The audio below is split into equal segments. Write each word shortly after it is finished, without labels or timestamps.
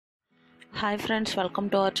Hi friends, welcome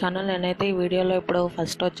to our channel. నేనైతే ఈ వీడియోలో ఇప్పుడు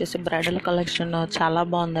ఫస్ట్ వచ్చేసి బ్రైడల్ కలెక్షన్ చాలా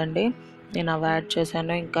బాగుందండి. నేను అవి యాడ్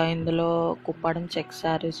చేశాను. ఇంకా ఇందులో కుప్పాడం చెక్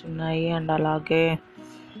శారీస్ ఉన్నాయి, అండ్ అలాగే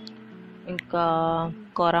ఇంకా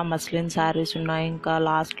కోరా ముస్లిన్ శారీస్ ఉన్నాయి. ఇంకా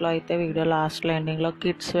లాస్ట్లో అయితే వీడియో లాస్ట్లో ఎండింగ్లో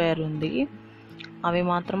కిడ్స్ వేర్ ఉంది. అవి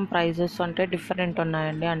మాత్రం ప్రైజెస్ అంటే డిఫరెంట్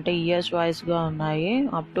ఉన్నాయండి, అంటే ఇయర్స్ వైజ్గా ఉన్నాయి.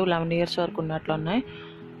 అప్ టు 11 years వరకు ఉన్నట్లు ఉన్నాయి.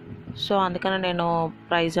 సో అందుకని నేను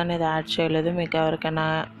ప్రైస్ అనేది యాడ్ చేయలేదు. మీకు ఎవరికైనా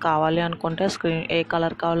కావాలి అనుకుంటే ఏ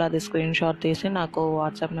కలర్ కావాలో అది స్క్రీన్ షాట్ తీసి నాకు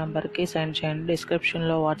వాట్సాప్ నెంబర్కి సెండ్ చేయండి.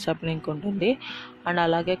 డిస్క్రిప్షన్లో వాట్సాప్ లింక్ ఉంటుంది, అండ్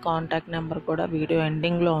అలాగే కాంటాక్ట్ నెంబర్ కూడా వీడియో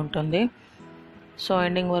ఎండింగ్లో ఉంటుంది. సో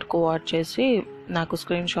ఎండింగ్ వరకు వాచ్ చేసి నాకు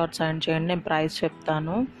స్క్రీన్ షాట్ సెండ్ చేయండి, నేను ప్రైస్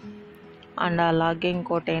చెప్తాను. అండ్ అలాగే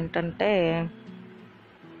ఇంకోటి ఏంటంటే,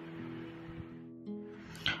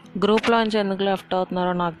 గ్రూప్లోంచి ఎందుకు లెఫ్ట్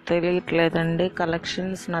అవుతున్నారో నాకు తెలియట్లేదండి.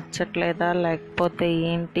 కలెక్షన్స్ నచ్చట్లేదా లేకపోతే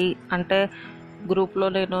ఏంటి అంటే, గ్రూప్లో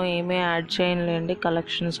నేను ఏమీ యాడ్ చేయలేండి.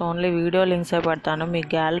 కలెక్షన్స్ ఓన్లీ వీడియో లింక్సే పెడతాను. మీ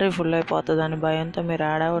గ్యాలరీ ఫుల్ అయిపోతుంది అని భయంతో మీరు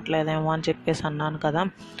యాడ్ అవ్వట్లేదేమో అని చెప్పేసి అన్నాను కదా,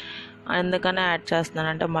 అందుకనే యాడ్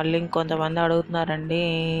చేస్తున్నాను. అంటే మళ్ళీ ఇంకొంతమంది అడుగుతున్నారండి,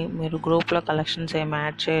 మీరు గ్రూప్లో కలెక్షన్స్ ఏమి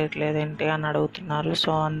యాడ్ చేయట్లేదు ఏంటి అని అడుగుతున్నారు.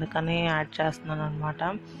 సో అందుకని యాడ్ చేస్తున్నాను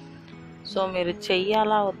అనమాట. సో మీరు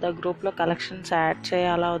చెయ్యాలా వద్దా, గ్రూప్లో కలెక్షన్స్ యాడ్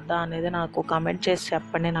చేయాలా వద్దా అనేది నాకు కామెంట్ చేసి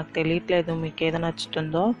చెప్పండి. నాకు తెలియట్లేదు మీకు ఏది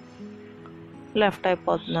నచ్చుతుందో. లెఫ్ట్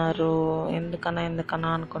అయిపోతున్నారు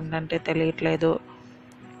ఎందుకన్నా అనుకుంటే తెలియట్లేదు.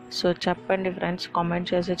 సో చెప్పండి ఫ్రెండ్స్, కామెంట్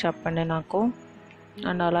చేసి చెప్పండి నాకు.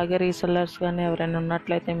 అండ్ అలాగే రీసెల్లర్స్ కానీ ఎవరైనా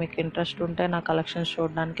ఉన్నట్లయితే మీకు ఇంట్రెస్ట్ ఉంటే నా కలెక్షన్స్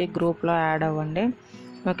చూడడానికి గ్రూప్లో యాడ్ అవ్వండి.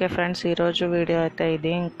 ఓకే ఫ్రెండ్స్, ఈరోజు వీడియో అయితే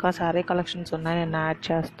ఇది. ఇంకా సారీ కలెక్షన్స్ ఉన్నాయి, నేను యాడ్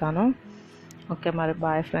చేస్తాను. ఓకే మరి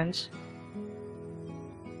బాయ్ ఫ్రెండ్స్.